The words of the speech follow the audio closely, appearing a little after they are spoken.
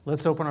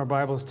Let's open our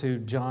Bibles to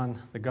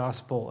John, the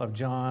Gospel of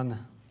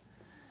John.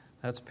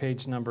 That's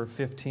page number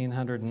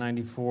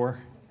 1594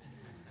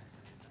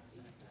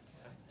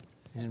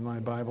 in my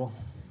Bible.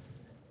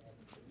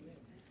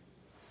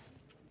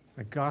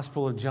 The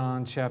Gospel of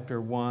John,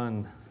 chapter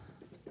 1.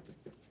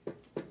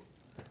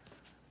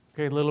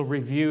 Okay, a little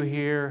review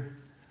here.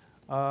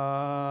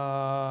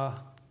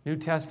 New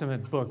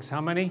Testament books.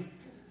 How many?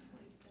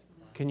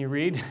 Can you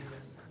read?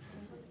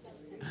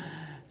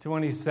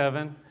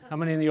 27. How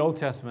many in the Old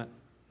Testament?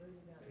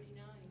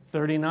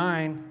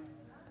 39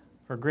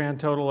 for a grand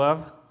total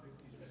of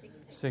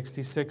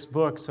 66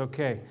 books.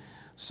 Okay.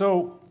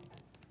 So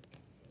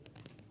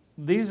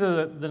these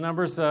are the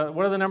numbers. What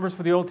are the numbers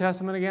for the Old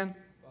Testament again?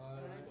 5,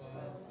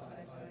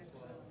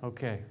 12.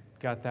 Okay,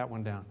 got that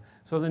one down.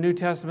 So the New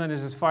Testament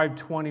is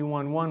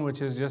 5:21:1,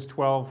 which is just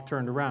 12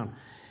 turned around.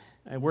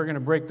 And we're going to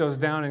break those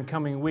down in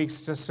coming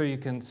weeks just so you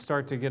can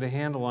start to get a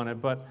handle on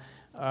it. But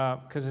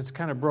because it's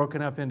kind of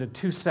broken up into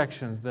two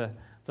sections.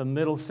 The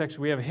middle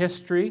section, we have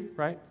history,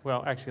 right?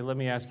 Well, actually, let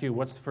me ask you,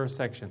 what's the first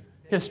section?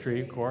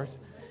 History, of course.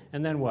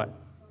 And then what?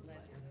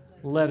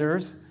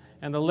 Letters.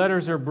 And the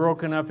letters are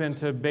broken up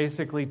into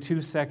basically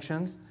two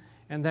sections.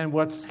 And then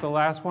what's the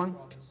last one?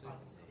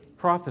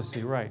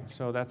 Prophecy, right.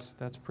 So that's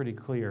pretty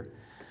clear.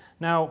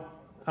 Now,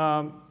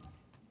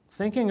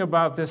 thinking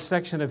about this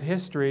section of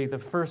history, the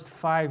first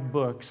 5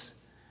 books,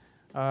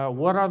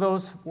 what are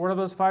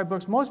those 5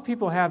 books? Most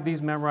people have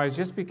these memorized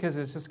just because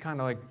it's just kind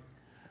of like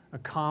a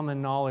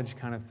common knowledge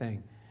kind of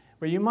thing.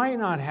 But you might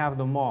not have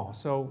them all.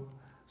 So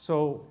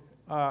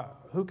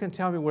who can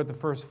tell me what the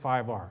first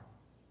 5 are?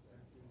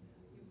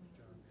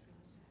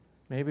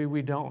 Maybe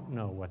we don't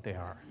know what they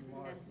are.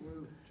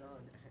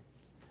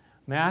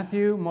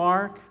 Matthew,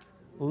 Mark,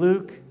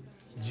 Luke,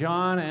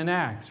 John, and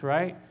Acts,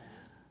 right?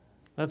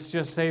 Let's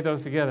just say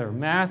those together.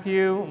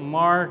 Matthew,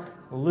 Mark,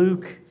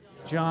 Luke,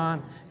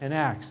 John, and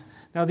Acts.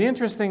 Now, the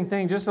interesting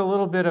thing, just a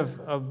little bit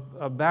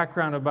of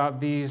background about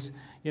these.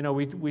 You know,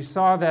 we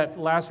saw that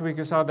last week.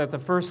 We saw that the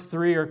first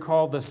 3 are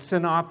called the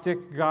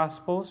Synoptic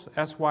Gospels,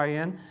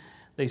 S-Y-N.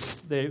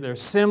 They're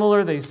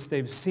similar.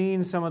 They've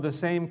seen some of the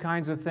same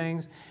kinds of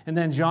things. And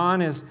then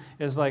John is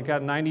like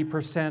got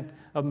 90%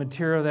 of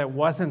material that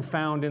wasn't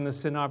found in the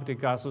Synoptic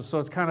Gospels. So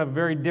it's kind of a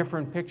very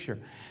different picture.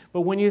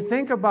 But when you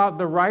think about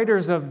the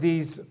writers of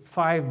these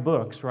 5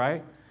 books,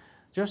 right?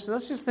 Let's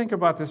just think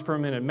about this for a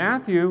minute.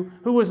 Matthew,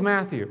 who was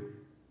Matthew?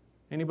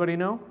 Anybody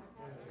know?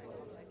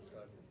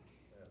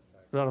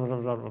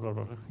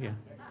 Yeah.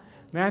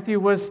 Matthew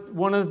was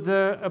one of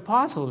the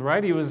apostles,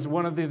 right? He was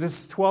one of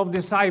the 12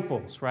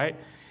 disciples, right?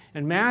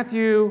 And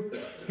Matthew,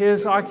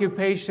 his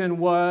occupation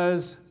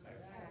was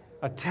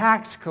a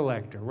tax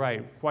collector,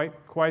 right?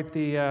 Quite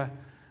the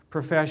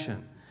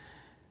profession.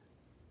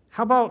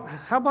 How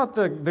about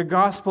the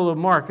Gospel of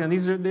Mark? And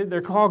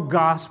they're called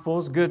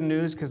Gospels, good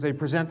news, because they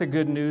present the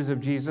good news of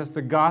Jesus.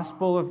 The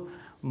Gospel of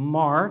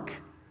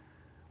Mark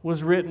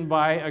was written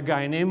by a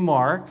guy named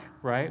Mark,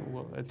 right?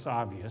 Well, it's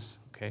obvious,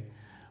 okay?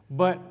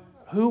 But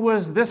who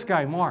was this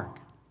guy,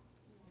 Mark?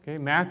 Okay,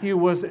 Matthew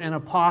was an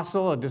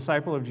apostle, a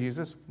disciple of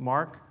Jesus.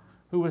 Mark,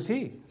 who was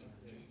he?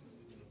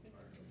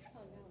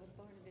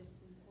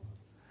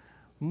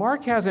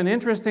 Mark has an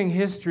interesting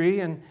history,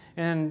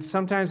 and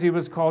sometimes he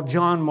was called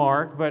John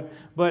Mark, but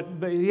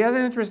he has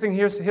an interesting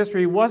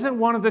history. He wasn't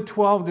one of the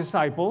 12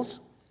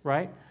 disciples,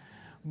 right?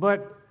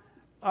 But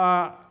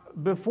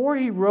before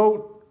he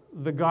wrote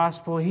the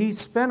gospel, he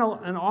spent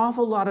an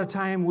awful lot of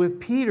time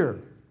with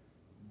Peter.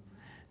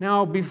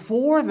 Now,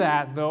 before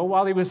that, though,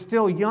 while he was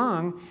still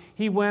young,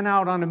 he went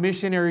out on a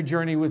missionary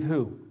journey with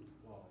who?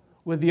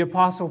 With the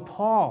Apostle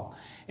Paul.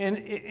 And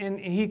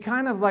he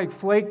kind of like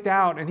flaked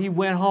out and he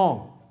went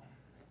home.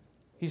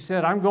 He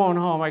said, I'm going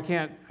home. I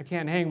can't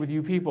hang with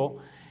you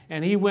people.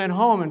 And he went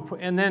home,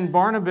 and then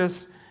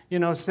Barnabas,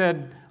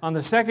 said on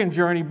the second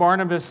journey,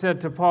 Barnabas said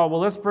to Paul,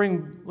 well, let's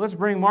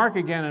bring Mark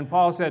again. And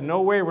Paul said,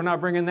 no way, we're not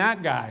bringing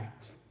that guy.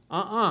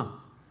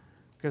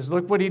 Because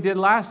look what he did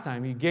last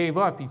time. He gave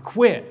up. He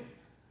quit.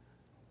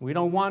 We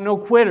don't want no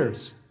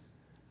quitters.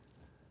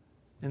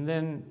 And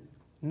then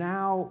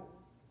now,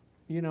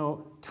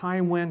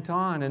 time went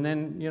on. And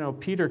then,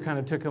 Peter kind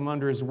of took him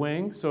under his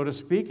wing, so to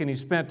speak. And he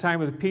spent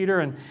time with Peter.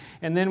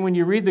 And then when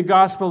you read the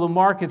Gospel of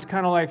Mark, it's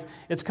kind of like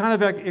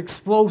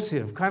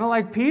explosive. Kind of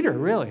like Peter,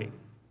 really.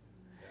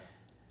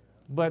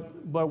 But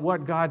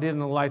what God did in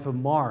the life of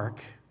Mark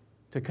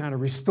to kind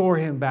of restore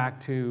him back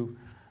to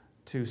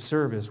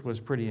service was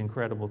pretty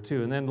incredible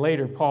too. And then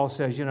later Paul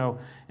says,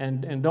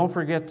 and don't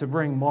forget to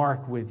bring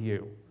Mark with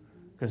you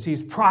because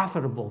he's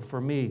profitable for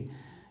me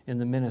in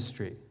the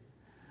ministry.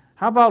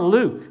 How about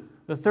Luke,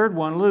 the third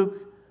one? Luke,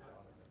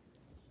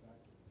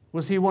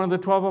 was he one of the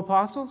 12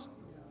 apostles?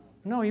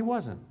 No, he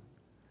wasn't.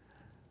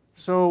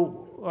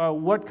 So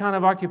what kind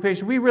of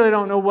occupation? We really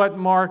don't know what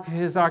Mark,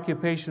 his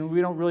occupation,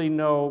 we don't really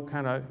know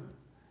kind of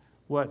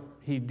what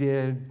he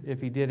did,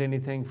 if he did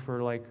anything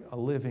for like a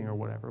living or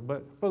whatever.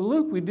 But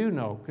Luke we do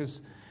know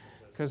because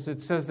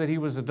it says that he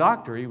was a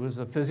doctor, he was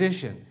a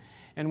physician.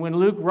 And when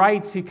Luke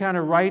writes, he kind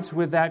of writes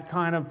with that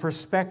kind of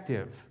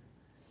perspective.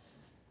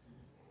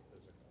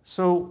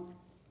 So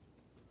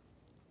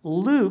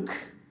Luke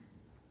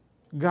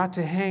got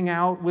to hang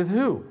out with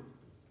who?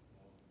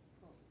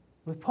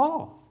 With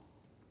Paul.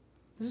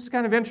 This is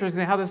kind of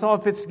interesting how this all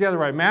fits together,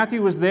 right?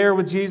 Matthew was there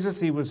with Jesus.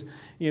 He was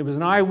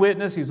an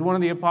eyewitness. He's one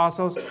of the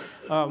apostles.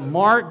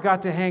 Mark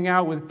got to hang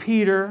out with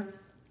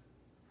Peter.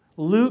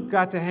 Luke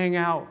got to hang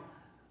out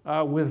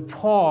with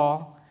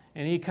Paul,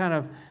 and he kind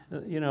of,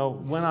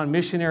 went on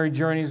missionary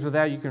journeys with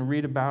that. You can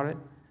read about it.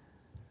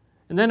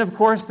 And then, of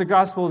course, the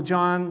Gospel of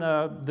John,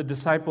 the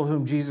disciple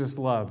whom Jesus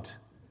loved,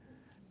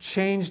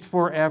 changed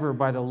forever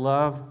by the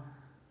love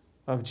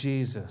of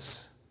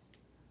Jesus.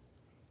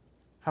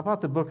 How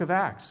about the book of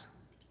Acts?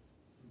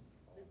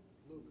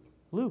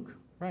 Luke,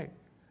 right.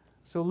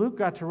 So Luke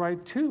got to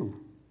write 2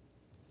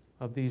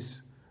 of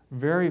these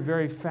very,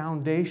 very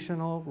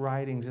foundational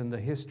writings in the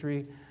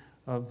history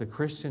of the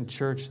Christian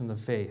church and the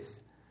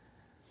faith.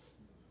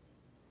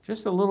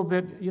 Just a little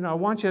bit, I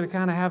want you to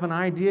kind of have an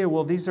idea.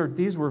 Well, these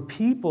were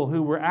people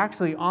who were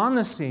actually on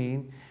the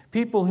scene,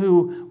 people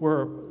who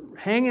were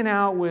hanging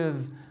out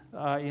with,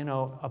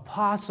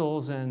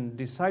 apostles and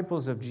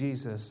disciples of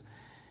Jesus.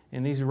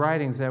 And these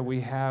writings that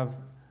we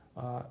have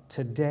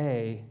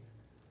today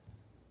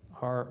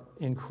are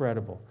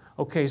incredible.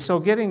 Okay, so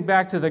getting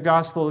back to the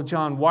Gospel of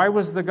John. Why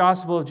was the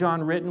Gospel of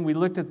John written? We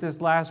looked at this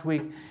last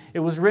week. It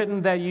was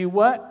written that you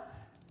what?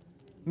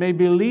 May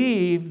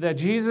believe that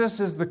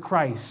Jesus is the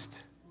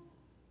Christ,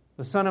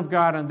 the Son of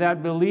God, and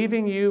that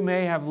believing you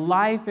may have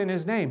life in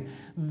His name.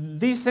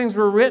 These things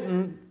were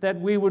written that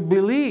we would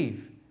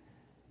believe.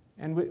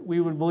 And we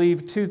would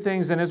believe 2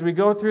 things. And as we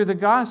go through the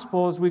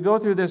Gospel, as we go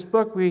through this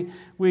book, we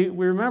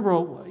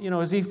remember,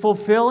 is He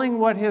fulfilling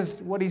what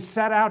He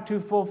set out to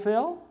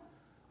fulfill?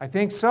 I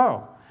think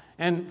so.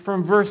 And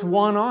from verse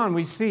 1 on,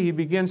 we see He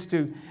begins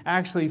to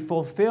actually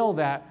fulfill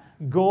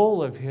that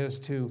goal of His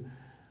to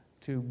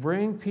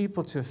bring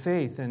people to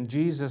faith in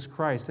Jesus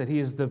Christ, that He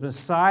is the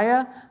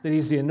Messiah, that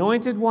He's the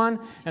Anointed One,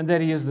 and that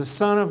He is the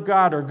Son of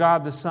God, or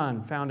God the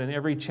Son, found in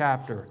every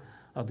chapter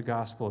of the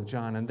Gospel of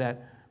John, and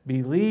that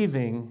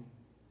believing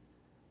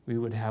we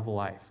would have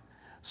life.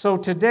 So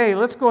today,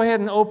 let's go ahead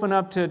and open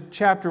up to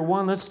chapter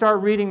 1. Let's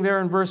start reading there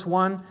in verse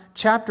 1,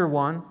 chapter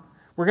 1.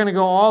 We're going to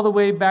go all the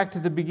way back to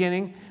the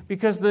beginning,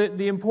 because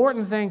the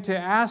important thing to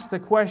ask the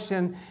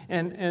question,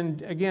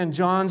 and again,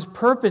 John's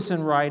purpose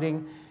in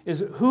writing,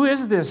 is who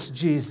is this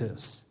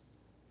Jesus?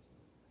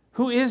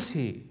 Who is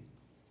He?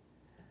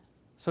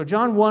 So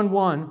John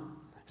 1:1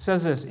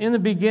 says this, "In the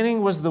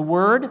beginning was the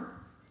Word,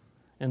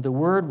 and the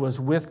Word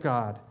was with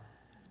God.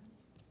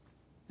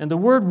 And the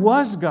Word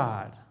was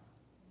God.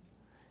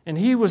 And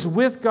He was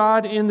with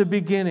God in the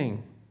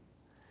beginning.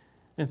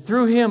 And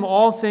through Him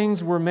all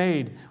things were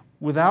made.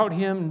 Without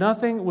Him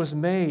nothing was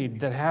made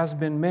that has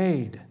been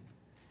made.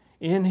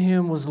 In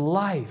Him was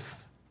life."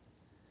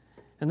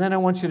 And then I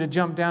want you to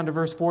jump down to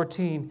verse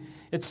 14.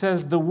 It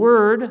says, "The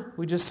Word,"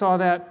 we just saw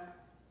that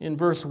in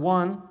verse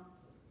 1.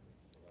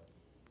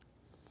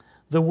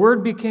 "The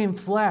Word became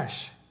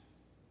flesh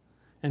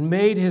and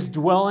made His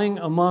dwelling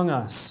among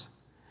us.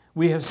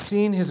 We have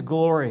seen His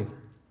glory,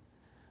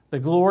 the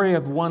glory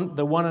of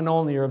the one and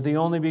only, or of the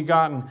only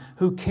begotten,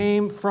 who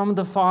came from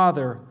the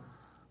Father,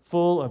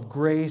 full of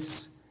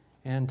grace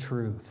and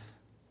truth."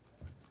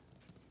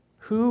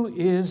 Who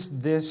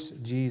is this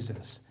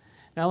Jesus?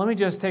 Now, let me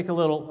just take a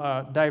little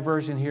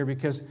diversion here,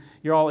 because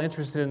you're all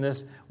interested in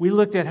this. We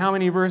looked at how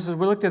many verses?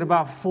 We looked at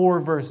about 4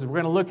 verses.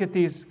 We're going to look at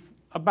these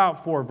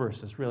about 4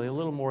 verses, really, a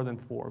little more than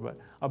 4, but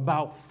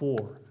about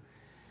 4.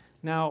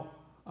 Now,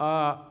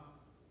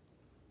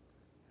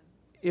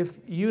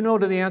 if you know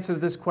the answer to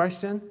this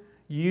question,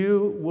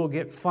 you will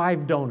get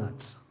 5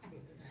 donuts.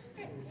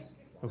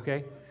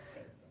 Okay?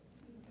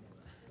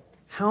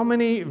 How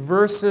many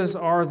verses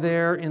are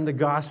there in the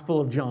Gospel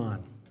of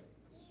John?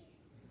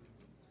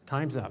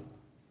 Time's up.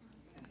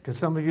 Because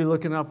some of you are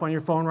looking up on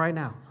your phone right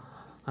now.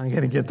 I'm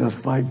going to get those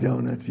 5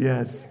 donuts,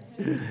 yes.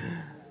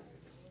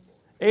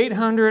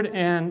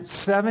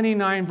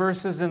 879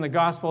 verses in the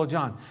Gospel of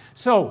John.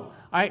 So,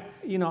 I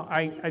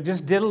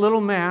just did a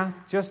little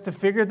math just to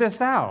figure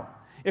this out.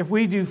 If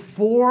we do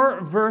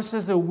 4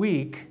 verses a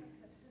week,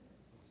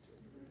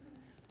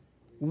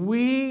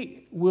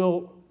 we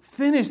will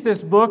finish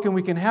this book and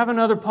we can have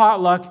another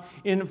potluck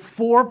in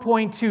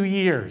 4.2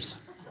 years.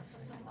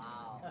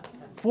 Wow.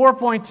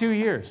 4.2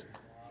 years.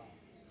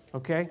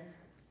 Okay?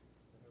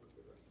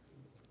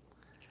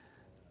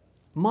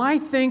 My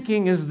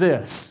thinking is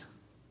this.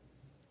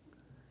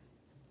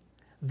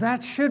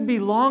 That should be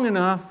long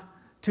enough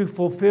to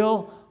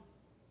fulfill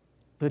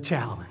the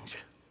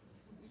challenge.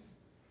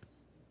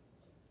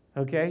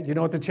 Okay? Do you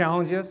know what the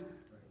challenge is?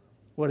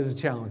 What is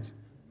the challenge?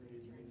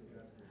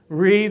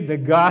 Read the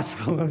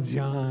Gospel of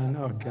John.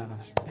 Oh,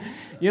 gosh.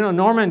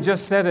 Norman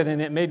just said it,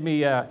 and it made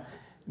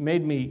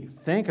me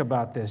think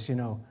about this.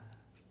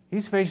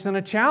 He's facing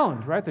a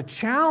challenge, right? The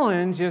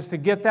challenge is to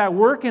get that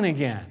working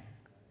again,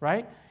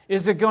 right?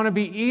 Is it going to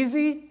be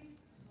easy?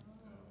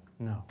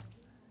 No.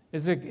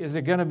 Is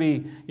it going to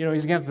be, he's going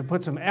to have to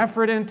put some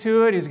effort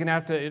into it. He's going to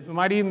have to, it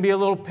might even be a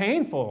little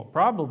painful,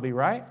 probably,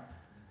 right?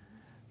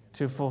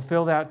 to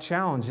fulfill that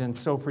challenge. And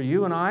so for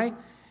you and I,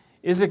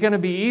 is it going to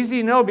be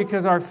easy? No,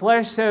 because our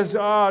flesh says,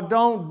 oh,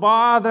 don't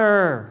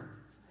bother.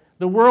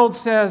 The world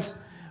says,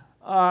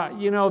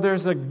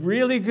 there's a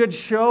really good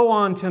show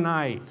on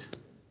tonight.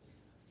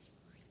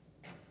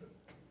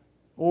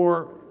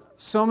 Or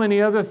so many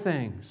other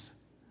things.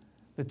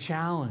 The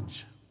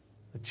challenge.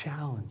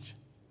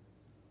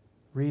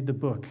 Read the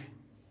book.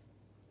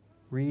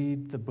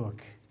 Read the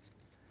book.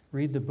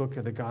 Read the book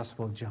of the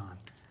Gospel of John.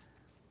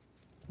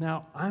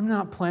 Now, I'm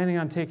not planning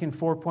on taking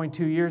 4.2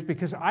 years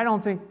because I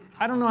don't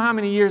know how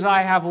many years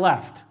I have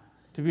left,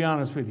 to be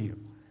honest with you.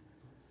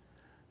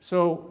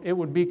 So it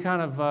would be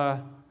kind of,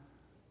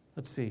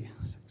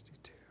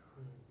 62.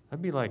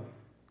 I'd be like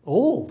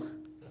old,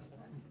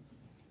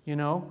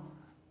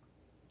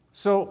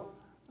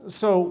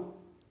 So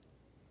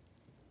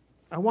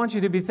I want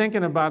you to be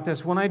thinking about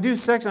this. When I do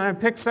sections, I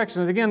pick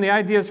sections. Again, the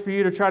idea is for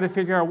you to try to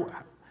figure out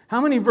how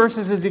many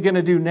verses is he going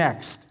to do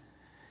next.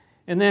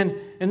 And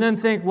then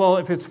think, well,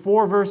 if it's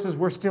 4 verses,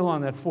 we're still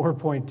on that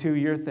 4.2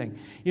 year thing.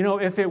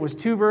 If it was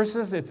 2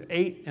 verses, it's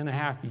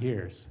 8.5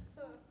 years,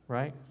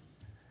 right?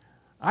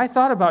 I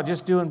thought about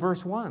just doing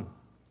verse 1.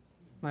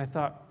 And I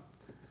thought,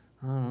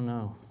 I don't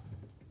know.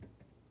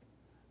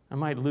 I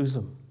might lose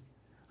them.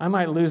 I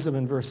might lose them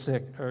in verse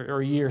 6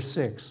 or year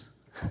 6.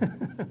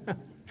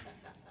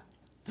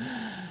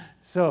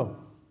 So,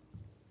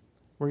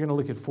 we're going to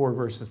look at 4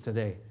 verses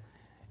today.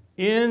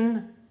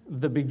 In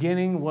the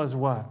beginning was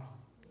what?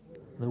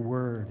 The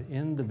Word.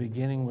 In the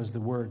beginning was the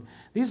Word.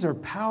 These are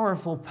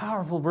powerful,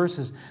 powerful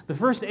verses. The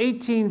first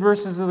 18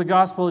 verses of the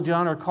Gospel of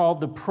John are called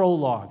the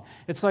prologue.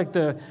 It's like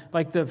the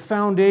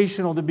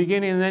foundational, the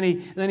beginning, and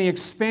then he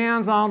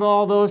expands on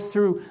all those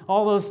through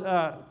all those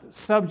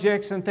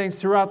subjects and things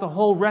throughout the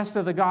whole rest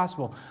of the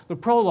Gospel. The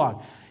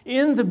prologue.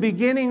 In the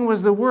beginning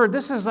was the Word.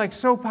 This is like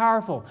so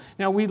powerful.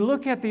 Now we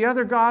look at the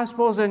other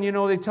Gospels and,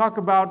 they talk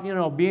about,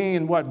 being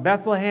in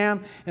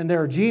Bethlehem, and there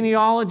are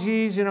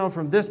genealogies,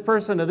 from this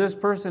person to this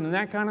person and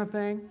that kind of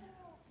thing.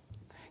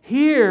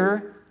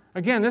 Here,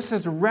 again, this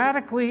is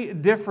radically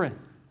different,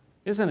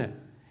 isn't it?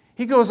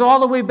 He goes all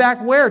the way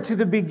back where? To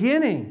the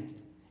beginning.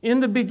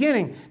 In the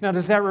beginning. Now,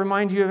 does that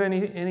remind you of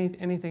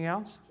anything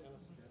else?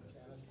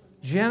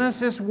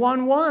 Genesis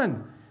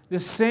 1:1. The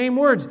same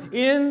words.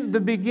 In the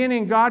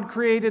beginning, God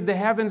created the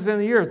heavens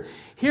and the earth.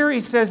 Here he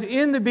says,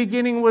 in the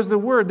beginning was the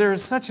Word. There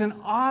is such an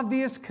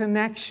obvious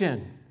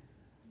connection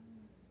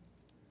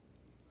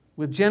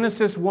with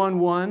Genesis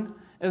 1:1.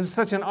 There's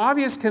such an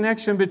obvious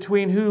connection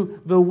between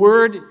who the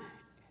Word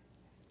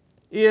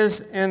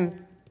is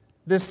and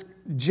this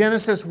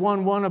Genesis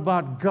 1:1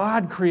 about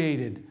God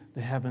created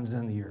the heavens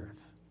and the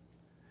earth.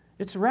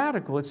 It's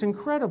radical. It's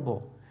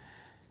incredible.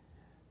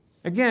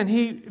 Again,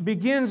 he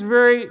begins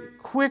very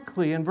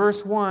quickly in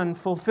verse 1,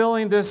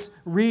 fulfilling this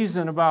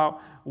reason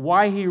about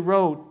why he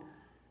wrote,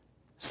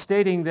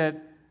 stating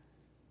that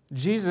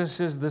Jesus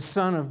is the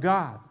Son of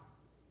God.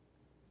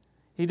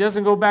 He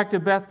doesn't go back to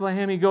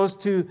Bethlehem. He goes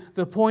to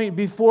the point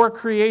before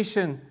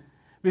creation,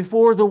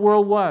 before the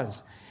world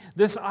was.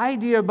 This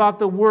idea about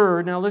the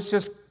Word, now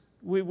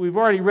we've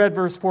already read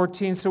verse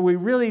 14, so we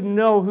really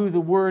know who the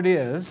Word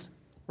is,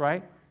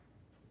 right?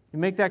 You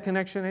make that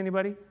connection,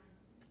 anybody?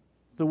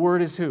 The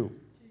Word is who?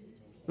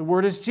 The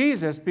Word is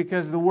Jesus,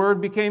 because the Word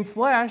became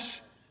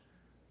flesh,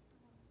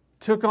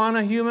 took on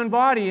a human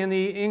body in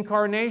the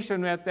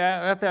incarnation at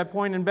that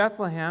point in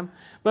Bethlehem.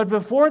 But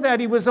before that,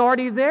 he was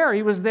already there.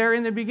 He was there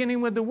in the beginning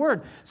with the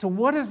Word. So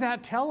what does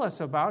that tell us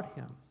about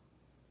him?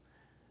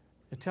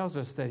 It tells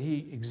us that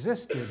he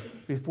existed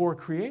before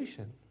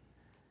creation.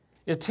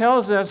 It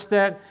tells us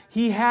that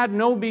he had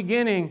no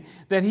beginning,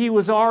 that he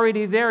was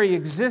already there. He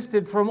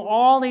existed from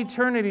all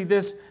eternity,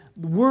 this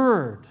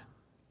Word.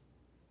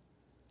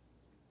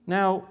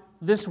 Now,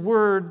 this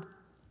word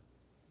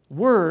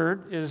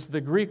is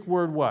the Greek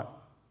word what?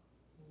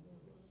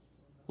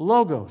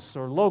 Logos,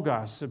 or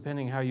logos,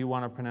 depending how you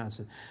want to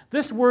pronounce it.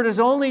 This word is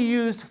only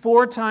used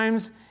 4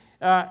 times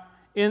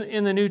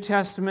in the New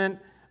Testament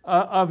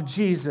of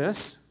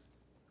Jesus,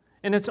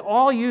 and it's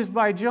all used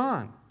by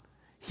John.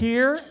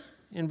 Here,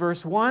 in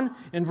verse 1,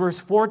 in verse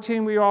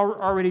 14, we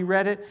already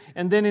read it,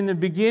 and then in the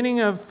beginning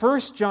of 1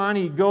 John,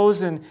 he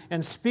goes and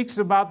speaks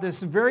about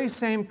this very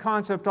same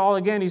concept all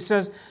again. He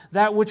says,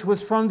 that which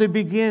was from the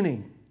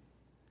beginning.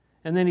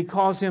 And then he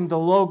calls him the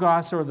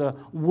Logos, or the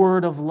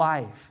Word of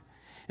life.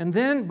 And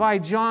then by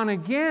John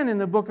again in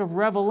the book of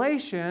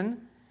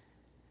Revelation,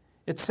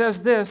 it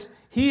says this,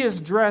 he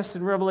is dressed,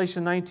 in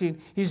Revelation 19,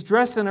 he's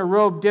dressed in a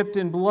robe dipped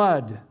in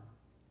blood.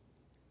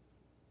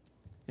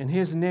 And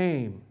his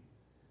name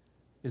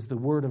is the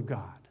Word of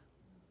God,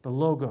 the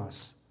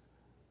Logos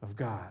of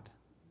God.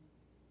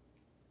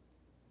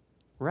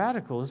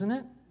 Radical, isn't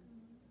it?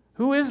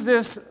 Who is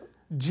this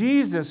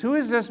Jesus? Who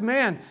is this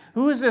man?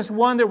 Who is this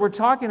one that we're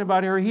talking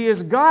about here? He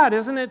is God,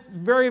 isn't it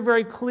very,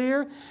 very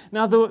clear?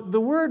 Now, the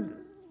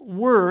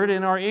word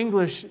in our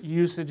English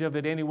usage of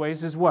it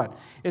anyways is what?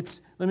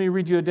 Let me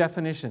read you a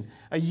definition.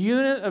 A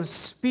unit of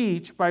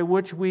speech by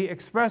which we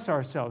express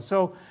ourselves.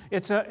 So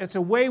it's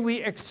a way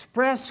we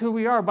express who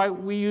we are,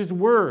 we use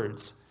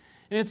words.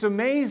 And it's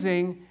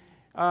amazing,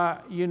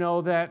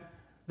 that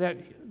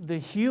the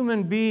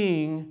human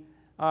being,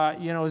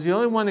 is the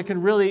only one that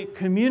can really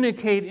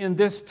communicate in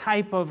this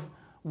type of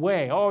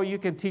way. Oh, you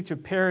can teach a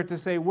parrot to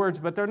say words,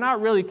 but they're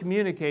not really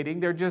communicating.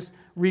 They're just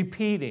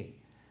repeating.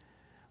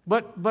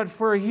 But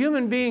for a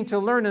human being to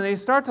learn, and they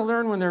start to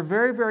learn when they're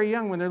very, very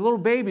young, when they're little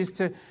babies,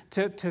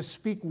 to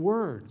speak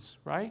words,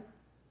 right?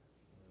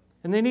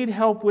 And they need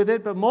help with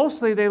it, but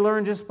mostly they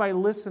learn just by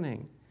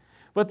listening.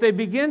 But they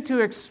begin to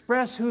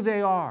express who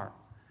they are.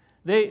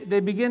 They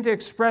begin to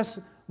express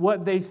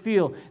what they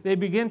feel. They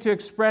begin to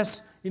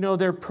express,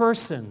 their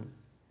person.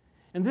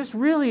 And this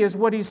really is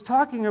what he's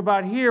talking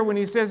about here when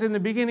he says, in the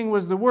beginning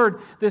was the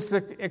Word. This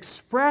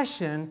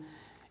expression,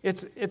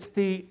 it's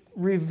the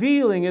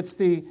revealing, it's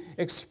the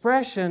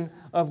expression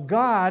of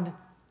God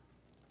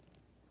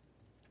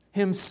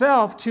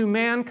Himself to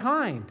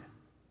mankind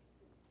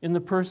in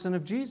the person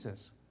of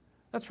Jesus.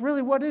 That's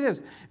really what it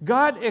is.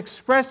 God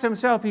expressed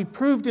Himself, He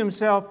proved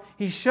Himself,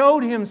 He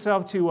showed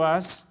Himself to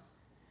us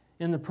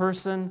in the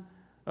person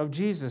of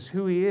Jesus,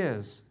 who He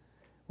is.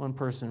 One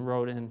person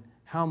wrote, and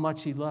how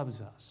much He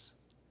loves us.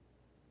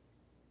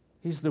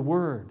 He's the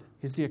Word.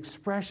 He's the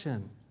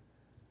expression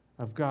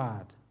of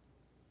God.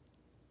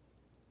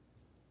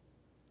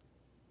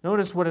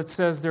 Notice what it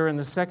says there in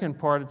the second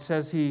part. It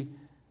says He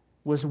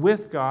was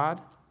with God.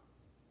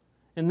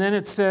 And then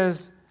it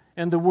says,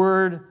 and the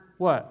Word,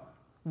 what?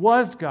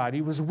 Was God.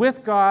 He was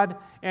with God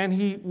and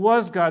He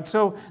was God.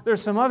 So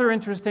there's some other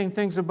interesting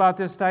things about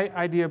this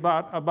idea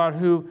about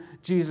who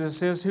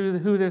Jesus is,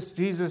 who this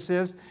Jesus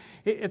is.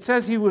 It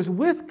says He was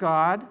with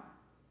God,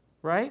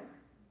 right?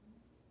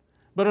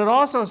 But it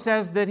also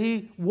says that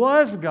He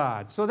was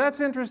God. So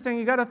that's interesting.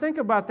 You've got to think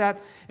about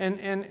that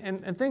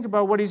and think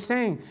about what He's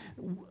saying.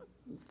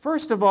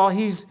 First of all,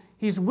 He's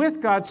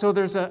with God, so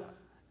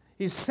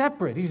He's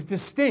separate, He's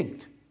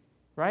distinct,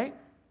 right?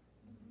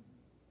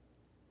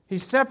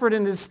 He's separate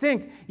and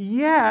distinct,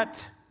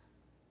 yet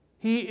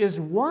He is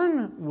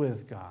one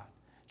with God.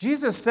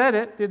 Jesus said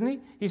it, didn't He?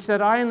 He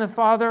said, I and the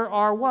Father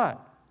are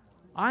what?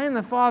 I and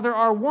the Father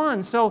are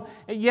one. So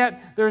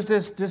yet there's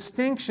this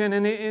distinction,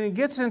 and it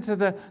gets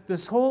into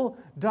this whole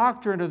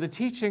doctrine or the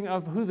teaching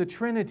of who the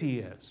Trinity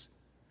is.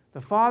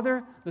 The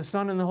Father, the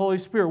Son, and the Holy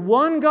Spirit.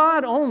 One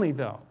God only,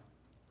 though.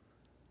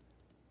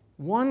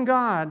 One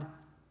God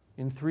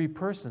in three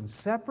persons,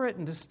 separate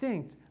and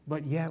distinct,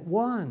 but yet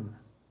one.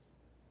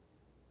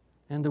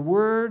 And the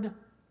Word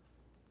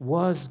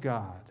was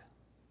God.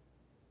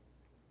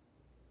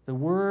 The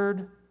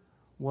Word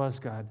was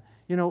God.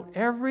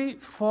 Every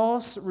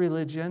false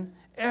religion,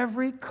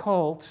 every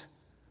cult,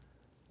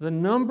 the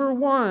number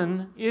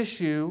one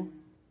issue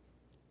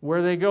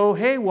where they go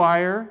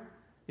haywire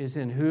is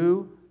in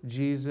who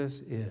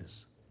Jesus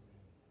is.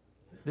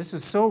 This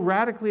is so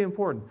radically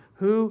important,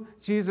 who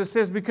Jesus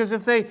is, because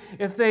if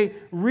they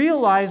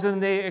realized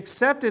and they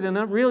accepted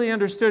and really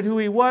understood who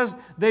He was,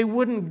 they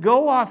wouldn't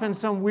go off in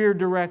some weird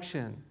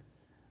direction.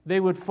 They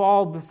would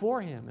fall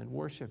before Him and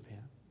worship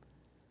Him,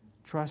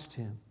 trust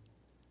Him,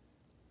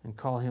 and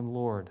call Him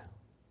Lord.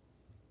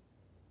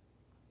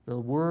 The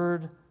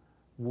Word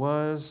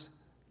was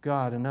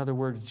God. In other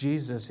words,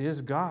 Jesus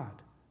is God.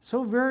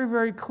 So very,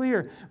 very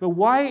clear. But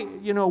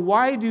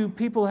why do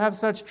people have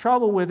such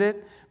trouble with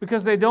it?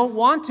 Because they don't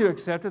want to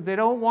accept it. They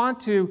don't want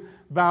to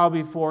bow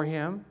before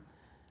Him.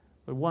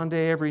 But one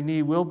day every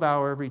knee will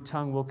bow, every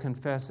tongue will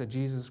confess that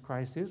Jesus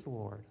Christ is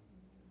Lord.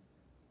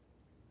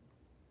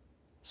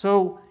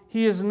 So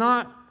He is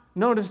not,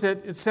 notice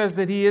it says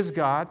that He is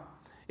God.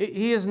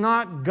 He is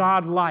not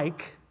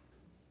God-like,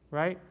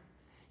 right?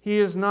 He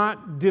is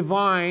not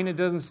divine. It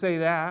doesn't say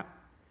that.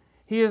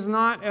 He is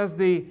not, as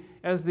the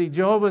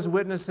Jehovah's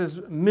Witnesses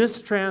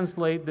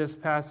mistranslate this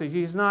passage,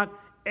 He's not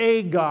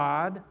a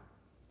God.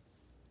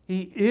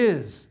 He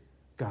is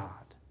God.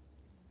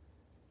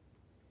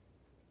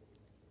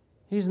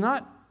 He's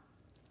not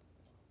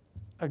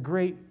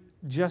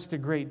just a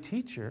great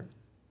teacher,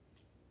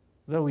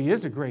 though He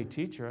is a great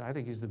teacher. I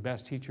think He's the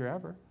best teacher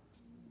ever.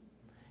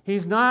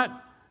 He's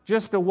not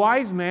just a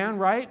wise man,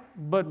 right?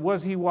 But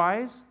was He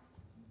wise?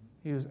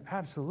 He was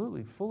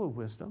absolutely full of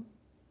wisdom.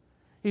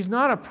 He's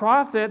not a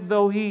prophet,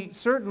 though He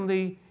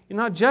certainly,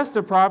 not just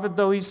a prophet,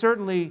 though He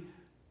certainly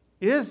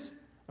is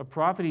a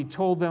prophet. He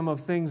told them of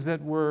things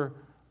that were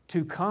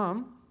to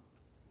come.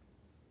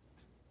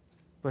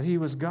 But He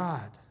was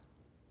God.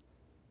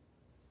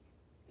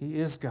 He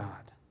is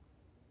God.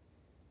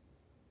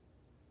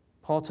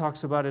 Paul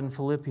talks about it in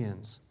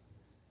Philippians.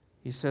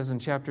 He says in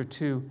chapter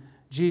 2,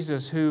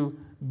 Jesus, who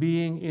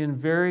being in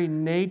very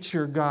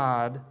nature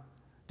God,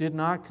 did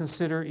not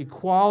consider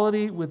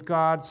equality with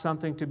God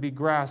something to be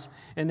grasped.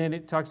 And then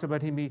it talks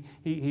about Him,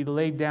 he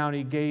laid down,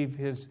 He gave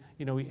His,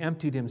 He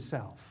emptied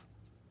Himself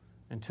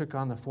and took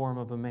on the form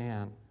of a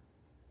man.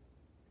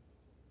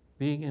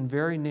 Being in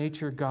very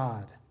nature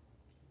God.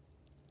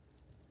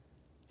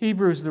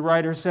 Hebrews, the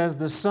writer says,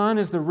 the Son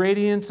is the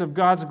radiance of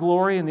God's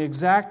glory and the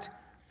exact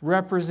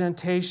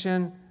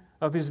representation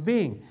of his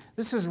being.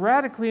 This is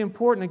radically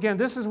important. Again,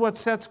 this is what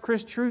sets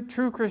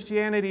true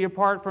Christianity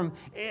apart from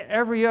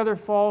every other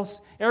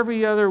false,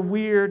 every other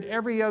weird,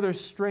 every other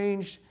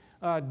strange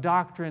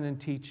doctrine and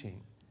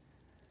teaching.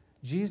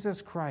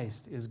 Jesus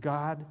Christ is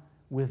God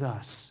with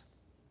us.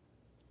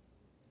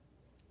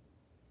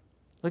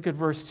 Look at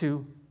verse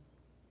 2.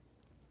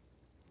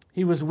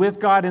 He was with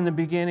God in the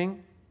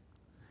beginning,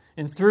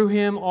 and through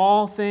him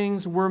all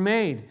things were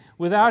made.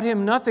 Without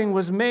him nothing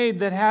was made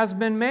that has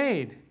been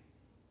made.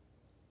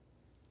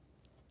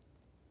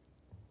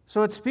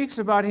 So it speaks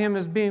about him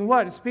as being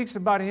what? It speaks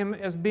about him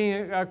as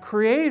being a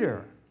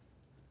creator.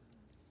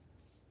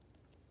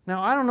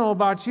 Now, I don't know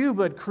about you,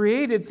 but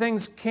created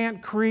things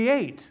can't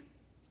create,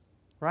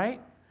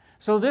 right?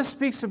 So this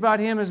speaks about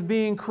him as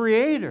being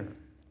creator.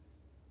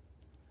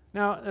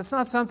 Now, that's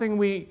not something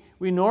we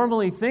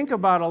normally think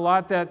about a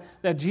lot,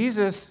 that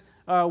Jesus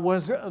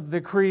was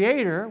the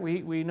creator.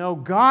 We know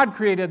God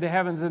created the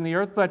heavens and the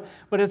earth,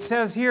 but it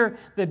says here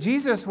that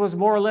Jesus was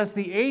more or less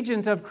the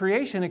agent of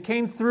creation. It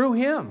came through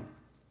him.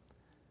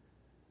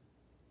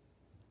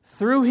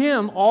 Through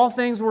him, all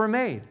things were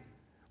made.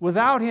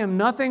 Without him,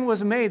 nothing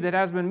was made that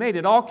has been made.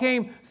 It all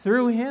came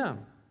through him.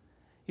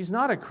 He's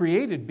not a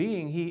created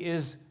being. He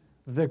is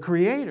the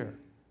creator.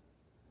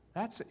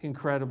 That's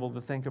incredible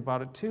to think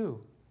about it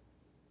too.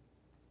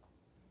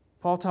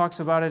 Paul talks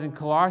about it in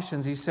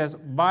Colossians. He says,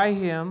 by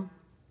him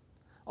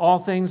all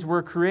things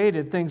were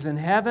created, things in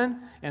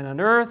heaven and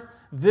on earth,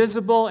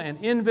 visible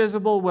and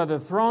invisible, whether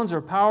thrones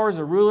or powers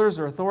or rulers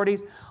or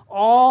authorities.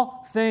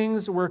 All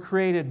things were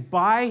created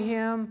by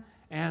him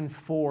and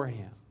for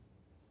him.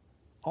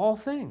 All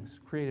things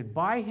created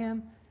by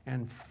him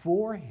and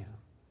for him.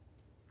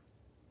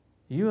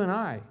 You and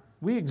I,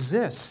 we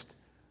exist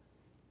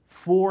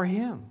for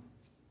him.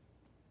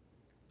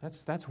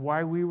 That's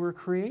why we were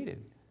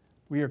created.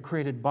 We are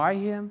created by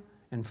him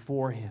and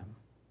for him.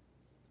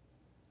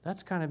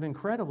 That's kind of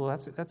incredible.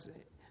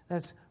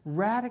 That's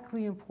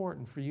radically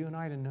important for you and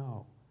I to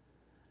know.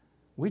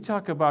 We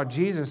talk about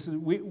Jesus,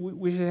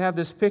 we should have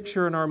this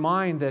picture in our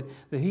mind that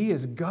he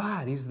is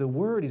God. He's the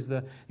Word. He's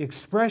the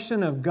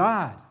expression of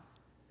God.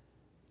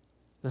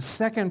 The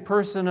second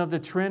person of the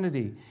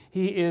Trinity.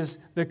 He is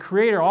the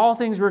Creator. All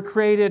things were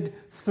created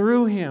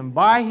through him,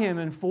 by him,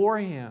 and for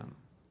him.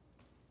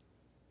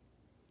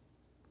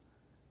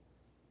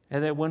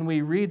 And that when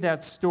we read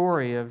that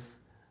story of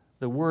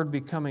the Word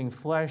becoming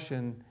flesh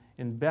in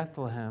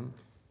Bethlehem,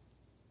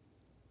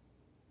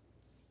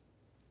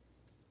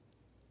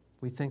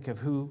 we think of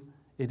who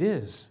it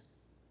is.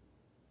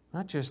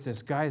 Not just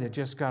this guy that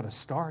just got a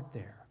start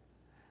there.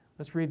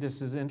 Let's read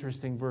this as an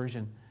interesting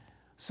version.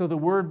 So the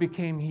Word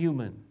became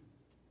human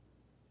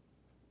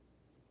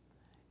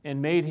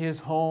and made his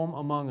home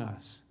among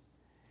us.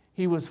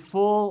 He was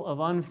full of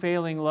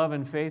unfailing love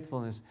and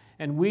faithfulness,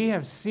 and we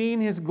have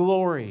seen his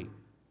glory,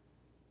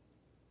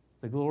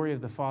 the glory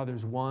of the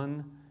Father's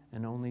one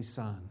and only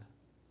Son.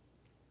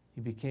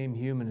 He became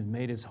human and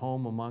made his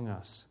home among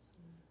us.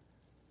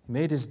 He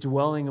made his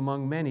dwelling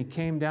among men. He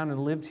came down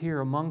and lived here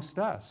amongst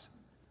us.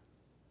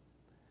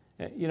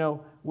 You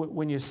know,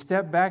 when you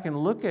step back and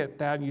look at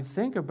that and you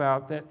think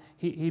about that,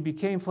 he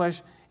became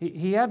flesh.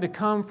 He had to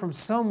come from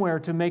somewhere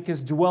to make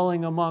his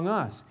dwelling among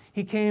us.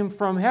 He came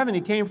from heaven.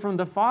 He came from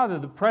the Father,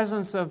 the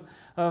presence of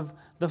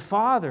the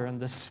Father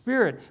and the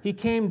Spirit. He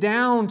came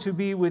down to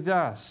be with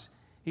us.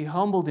 He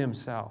humbled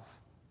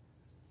himself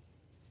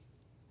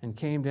and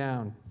came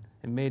down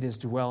and made his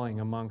dwelling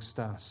amongst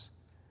us.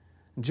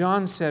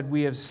 John said,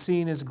 we have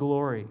seen his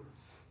glory.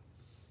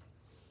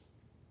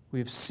 We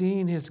have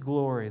seen his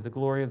glory, the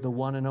glory of the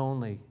one and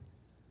only.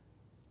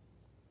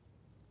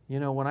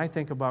 You know, when I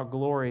think about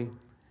glory,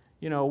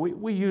 you know,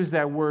 we use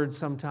that word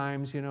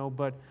sometimes, you know,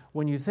 but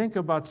when you think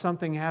about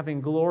something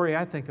having glory,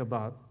 I think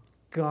about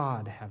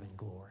God having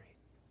glory.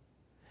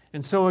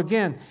 And so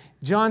again,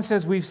 John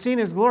says we've seen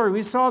his glory.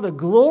 We saw the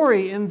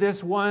glory in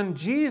this one,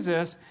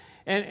 Jesus.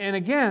 And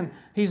again,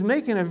 he's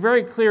making a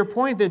very clear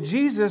point that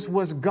Jesus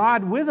was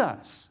God with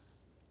us.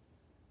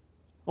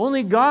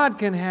 Only God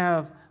can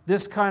have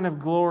this kind of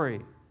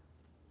glory.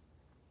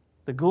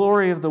 The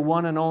glory of the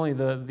one and only,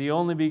 the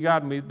only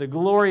begotten, the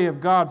glory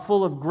of God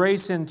full of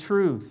grace and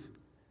truth.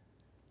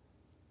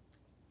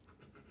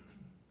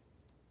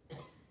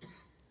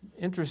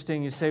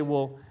 Interesting, you say,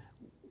 well,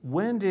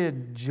 when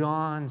did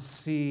John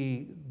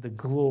see the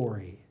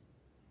glory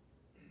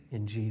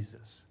in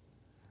Jesus?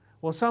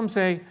 Well, some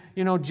say,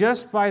 you know,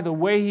 just by the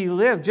way he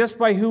lived, just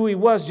by who he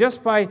was,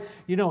 just by,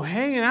 you know,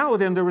 hanging out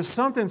with him, there was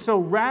something so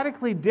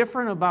radically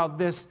different about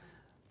this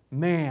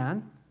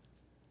man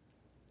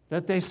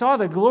that they saw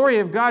the glory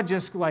of God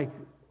just like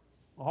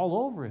all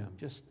over him.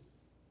 Just,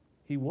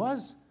 he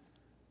was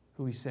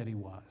who he said he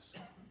was.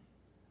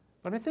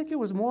 But I think it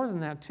was more than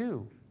that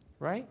too,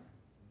 right?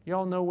 You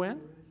all know when?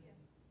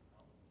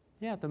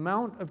 Yeah, the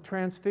Mount of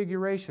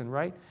Transfiguration,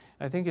 right?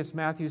 I think it's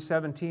Matthew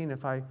 17,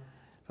 if I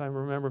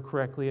remember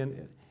correctly.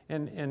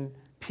 And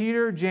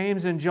Peter,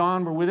 James, and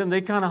John were with him.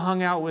 They kind of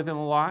hung out with him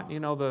a lot, you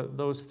know,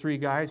 those three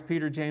guys,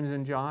 Peter, James,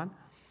 and John.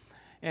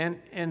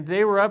 And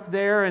they were up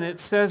there, and it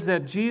says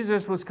that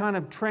Jesus was kind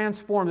of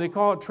transformed. They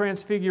call it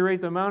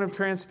transfiguration, the Mount of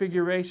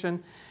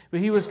Transfiguration. But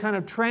he was kind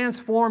of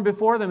transformed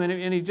before them,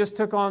 and he just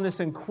took on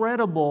this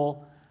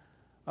incredible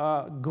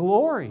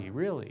glory,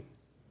 really.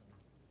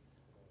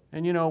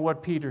 And you know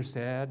what Peter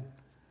said?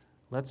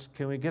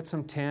 Can we get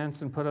some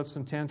tents and put up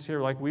some tents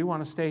here? Like, we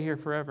want to stay here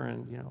forever.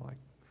 And,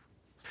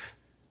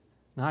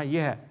 not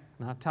yet.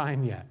 Not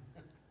time yet.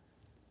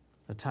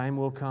 The time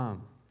will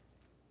come.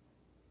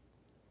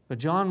 But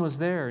John was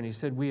there, and he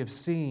said, we have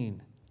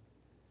seen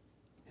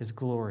his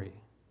glory.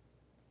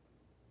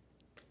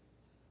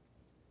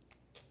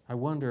 I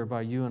wonder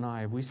about you and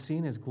I. Have we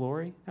seen his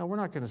glory? Now, we're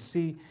not going to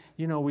see,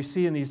 we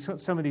see in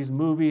some of these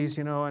movies,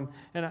 and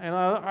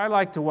I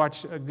like to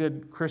watch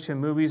good Christian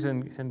movies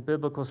and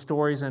biblical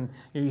stories, and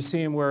you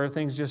see them where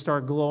things just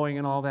start glowing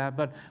and all that.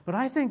 But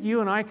I think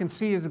you and I can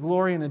see his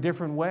glory in a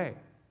different way.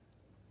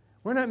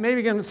 We're not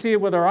maybe going to see it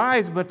with our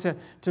eyes, but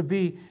to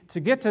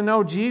get to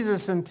know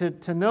Jesus and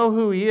to know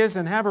who he is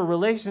and have a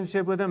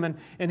relationship with him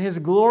and his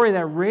glory,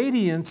 that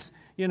radiance,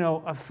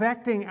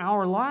 affecting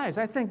our lives.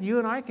 I think you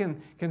and I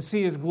can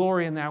see his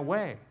glory in that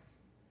way.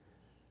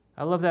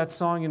 I love that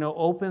song,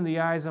 open the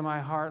eyes of my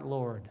heart,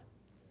 Lord.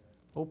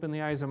 Open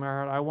the eyes of my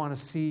heart. I want to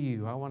see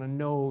you. I want to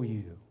know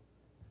you.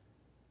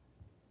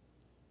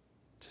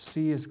 To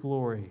see his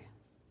glory.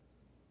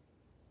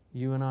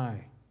 You and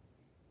I.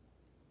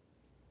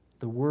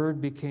 The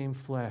Word became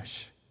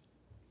flesh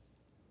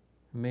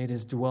and made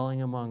his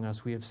dwelling among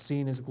us. We have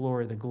seen his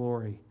glory, the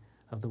glory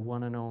of the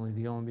one and only,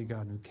 the only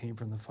begotten who came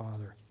from the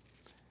Father.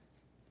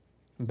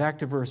 And back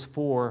to verse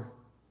 4,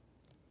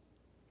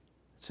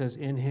 it says,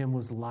 in him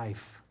was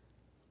life.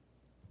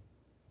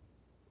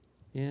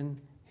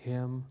 In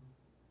him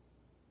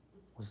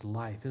was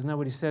life. Isn't that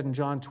what he said in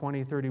John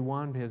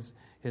 20:31?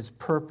 His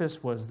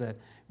purpose was that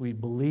we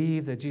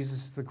believe that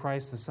Jesus is the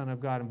Christ, the Son of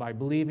God, and by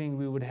believing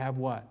we would have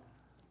what?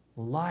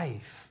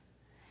 Life.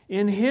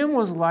 In him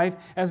was life.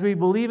 As we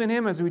believe in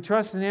him, as we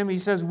trust in him, he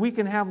says we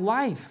can have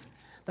life.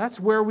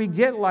 That's where we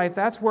get life.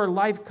 That's where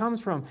life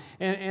comes from.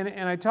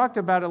 And I talked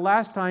about it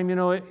last time.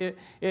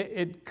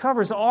 It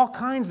covers all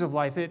kinds of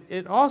life.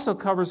 It also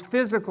covers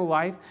physical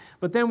life.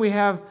 But then we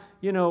have,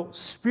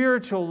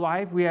 spiritual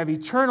life. We have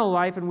eternal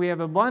life, and we have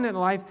abundant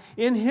life.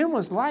 In him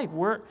was life.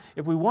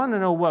 If we want to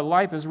know what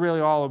life is really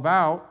all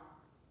about,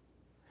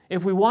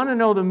 if we want to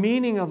know the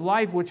meaning of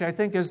life, which I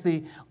think is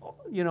the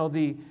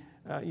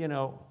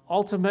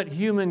ultimate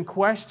human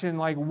question,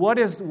 like what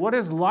is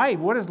life?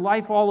 What is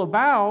life all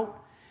about?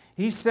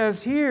 He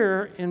says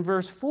here in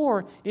verse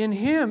 4, in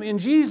him, in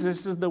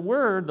Jesus, is the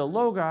Word, the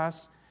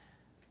Logos,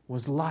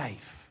 was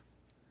life.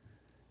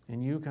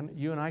 And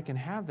you and I can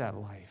have that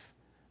life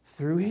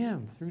through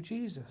him, through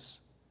Jesus,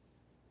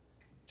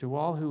 to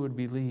all who would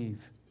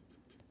believe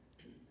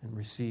and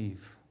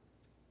receive.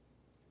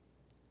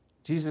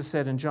 Jesus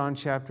said in John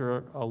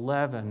chapter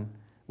 11,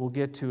 we'll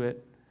get to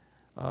it,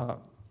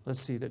 let's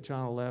see, that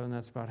John 11,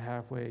 that's about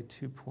halfway,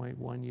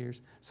 2.1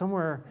 years.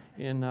 Somewhere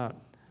in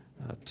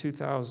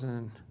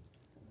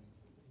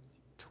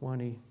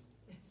 2020.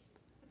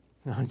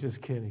 No, I'm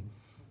just kidding.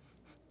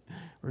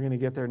 We're going to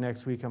get there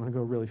next week. I'm going to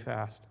go really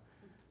fast.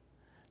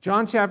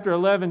 John chapter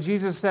 11,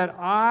 Jesus said,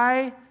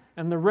 I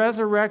am the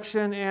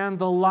resurrection and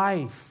the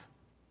life.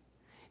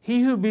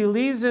 He who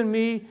believes in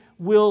me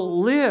will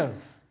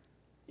live,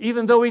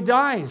 even though he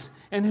dies.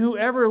 And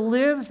whoever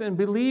lives and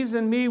believes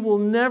in me will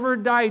never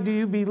die. Do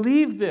you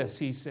believe this?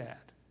 He said.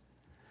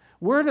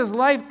 Where does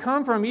life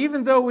come from?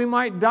 Even though we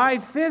might die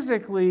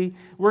physically,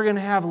 we're going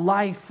to have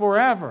life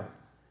forever.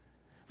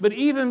 But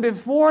even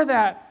before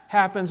that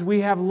happens,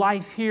 we have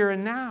life here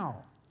and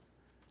now.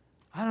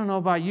 I don't know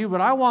about you,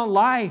 but I want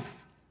life.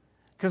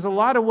 Because a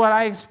lot of what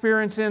I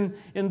experience in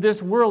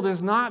this world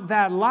is not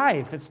that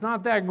life. It's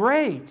not that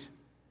great.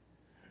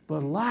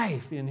 But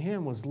life in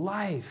him was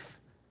life.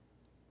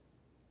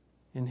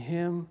 In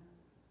him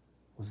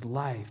was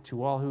life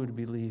to all who would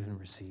believe and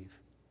receive.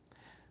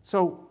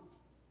 So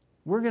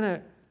we're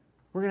gonna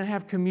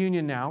have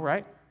communion now,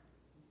 right?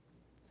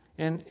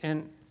 And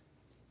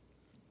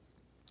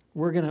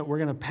we're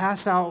gonna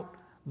pass out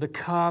the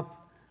cup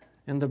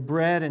and the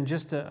bread in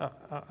just a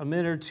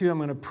minute or two. I'm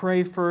going to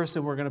pray first,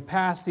 and we're going to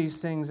pass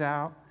these things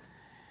out.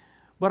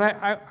 But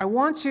I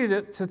want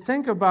you to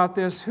think about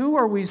this. Who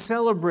are we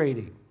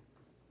celebrating?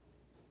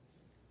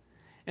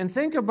 And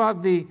think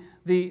about the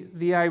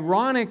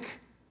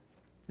ironic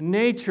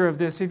nature of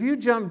this. If you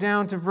jump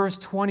down to verse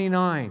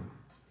 29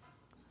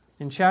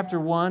 in chapter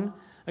 1,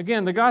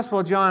 again, the Gospel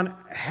of John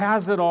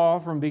has it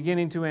all from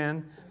beginning to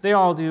end. They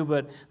all do,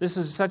 but this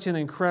is such an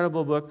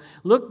incredible book.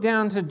 Look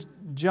down to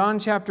John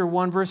chapter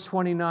 1, verse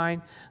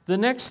 29. The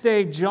next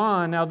day,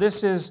 John, now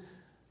this is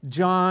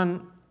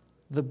John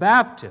the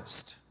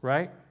Baptist,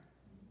 right?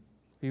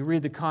 If you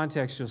read the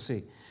context, you'll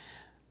see.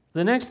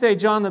 The next day,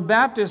 John the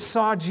Baptist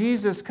saw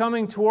Jesus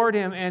coming toward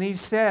him, and he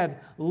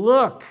said,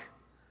 look,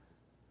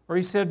 or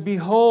he said,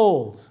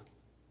 behold,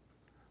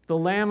 the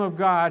Lamb of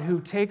God who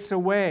takes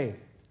away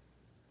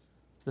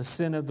the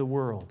sin of the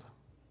world.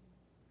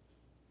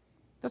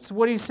 That's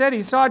what he said.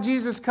 He saw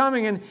Jesus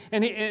coming, and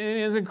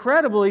it was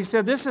incredible. He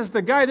said, this is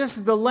the guy, this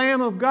is the Lamb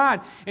of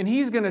God, and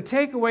he's going to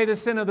take away the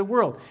sin of the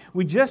world.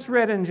 We just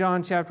read in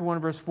John chapter 1,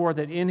 verse 4,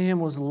 that in him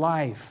was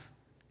life.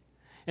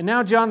 And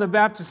now John the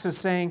Baptist is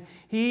saying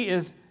he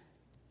is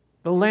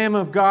the Lamb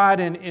of God,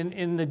 and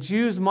in the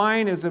Jews'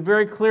 mind is a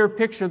very clear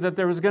picture that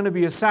there was going to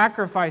be a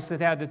sacrifice that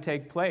had to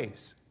take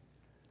place.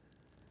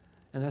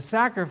 And the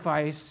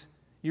sacrifice,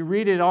 you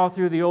read it all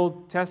through the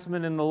Old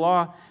Testament and the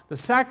law, the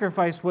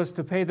sacrifice was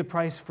to pay the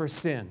price for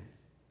sin,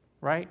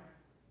 right?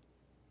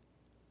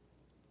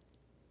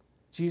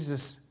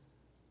 Jesus,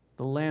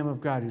 the Lamb of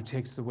God who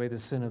takes away the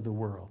sin of the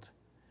world.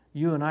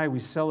 You and I, we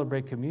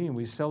celebrate communion.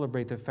 We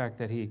celebrate the fact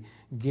that he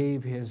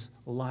gave his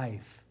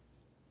life.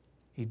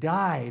 He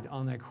died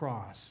on that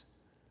cross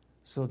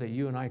so that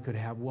you and I could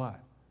have what?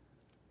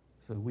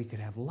 So that we could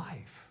have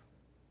life.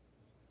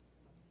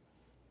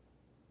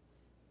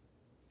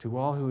 To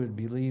all who would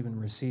believe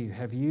and receive.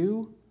 Have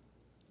you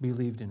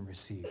believed and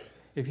received?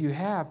 If you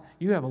have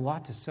a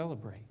lot to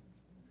celebrate.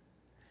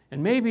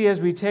 And maybe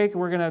as we take,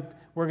 we're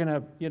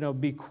gonna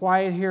be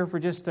quiet here for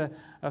just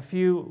a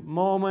few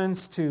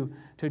moments to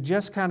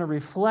just kind of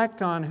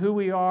reflect on who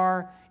we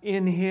are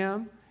in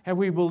him. Have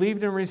we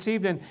believed and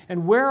received?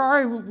 And where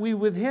are we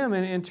with him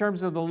in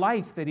terms of the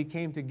life that he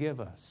came to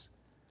give us?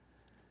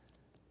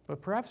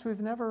 But perhaps we've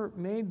never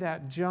made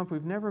that jump.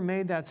 We've never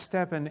made that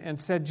step and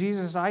said,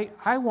 Jesus, I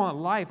want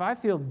life. I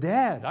feel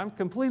dead. I'm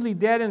completely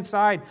dead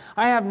inside.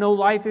 I have no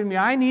life in me.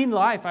 I need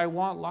life. I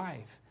want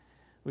life.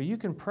 Well, you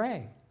can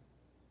pray.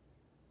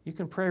 You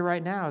can pray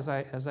right now as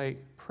I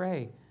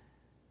pray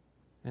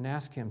and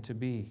ask him to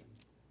be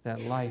that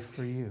life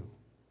for you.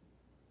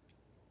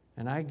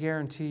 And I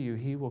guarantee you,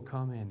 he will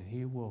come in.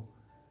 He will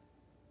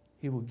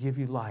give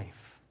you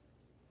life.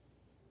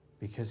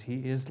 Because he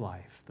is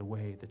life, the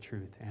way, the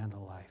truth, and the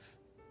life.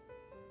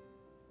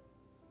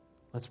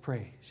 Let's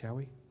pray, shall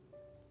we?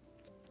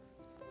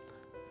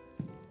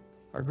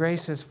 Our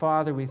gracious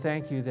Father, we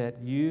thank you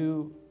that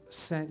you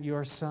sent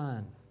your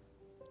Son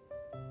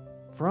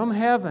from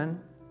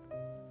heaven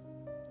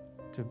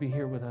to be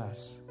here with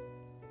us,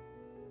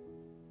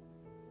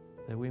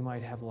 that we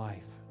might have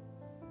life.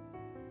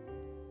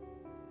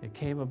 It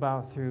came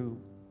about through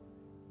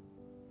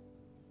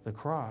the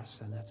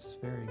cross, and that's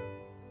very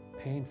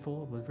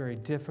painful, it was very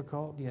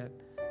difficult, yet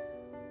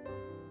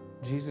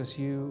Jesus,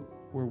 you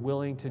were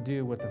willing to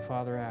do what the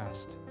Father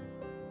asked.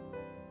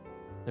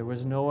 There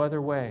was no other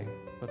way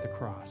but the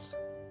cross.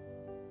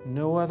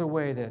 No other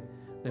way that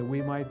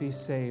we might be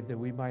saved, that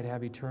we might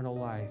have eternal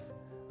life,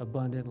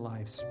 abundant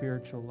life,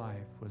 spiritual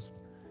life, was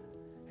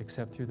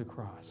except through the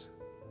cross.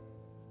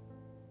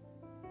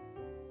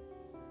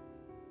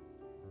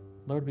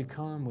 Lord, we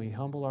come, we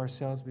humble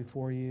ourselves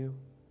before you.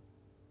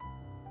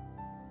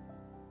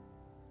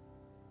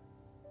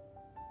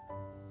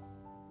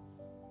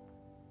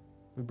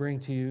 We bring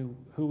to you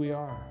who we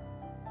are.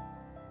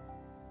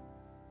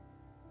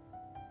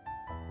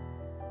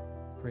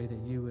 Pray that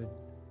you would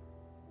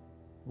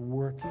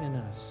work in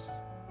us,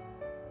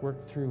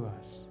 work through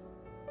us.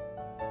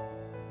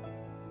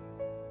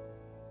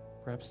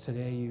 Perhaps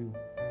today you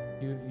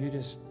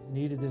just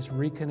needed this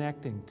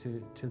reconnecting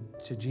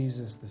to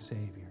Jesus the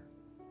Savior.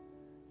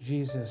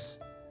 Jesus,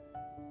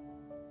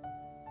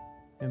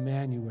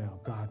 Emmanuel,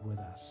 God with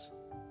us.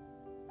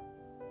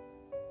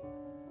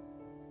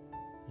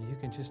 You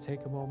can just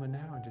take a moment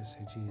now and just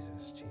say,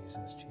 Jesus,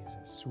 Jesus, Jesus.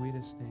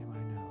 Sweetest name I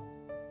know.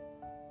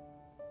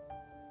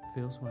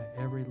 Fills my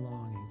every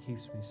longing,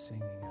 keeps me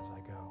singing as I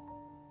go.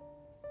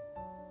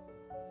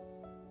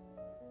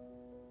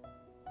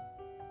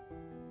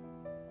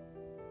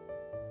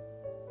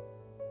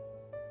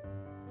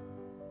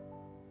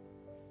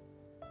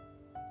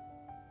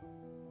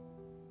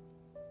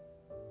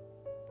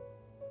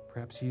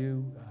 Perhaps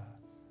you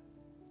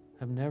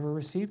have never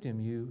received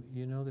him. You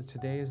know that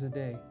today is the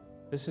day.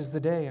 This is the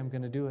day I'm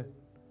going to do it.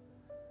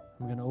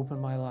 I'm going to open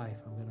my life.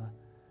 I'm going to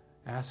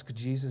ask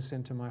Jesus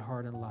into my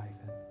heart and life.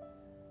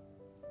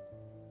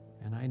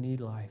 And I need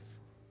life.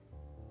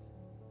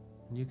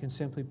 And you can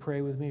simply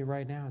pray with me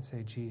right now and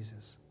say,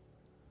 Jesus,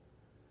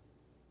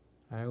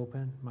 I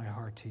open my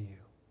heart to you.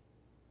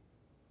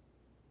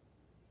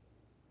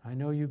 I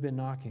know you've been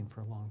knocking for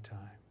a long time.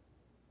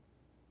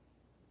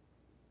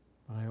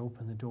 But I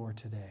open the door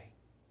today.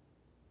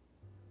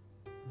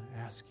 And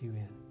I ask you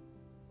in.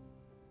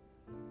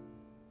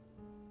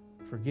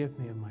 Forgive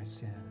me of my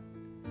sin.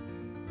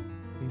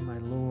 Be my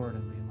Lord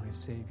and be my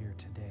Savior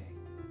today.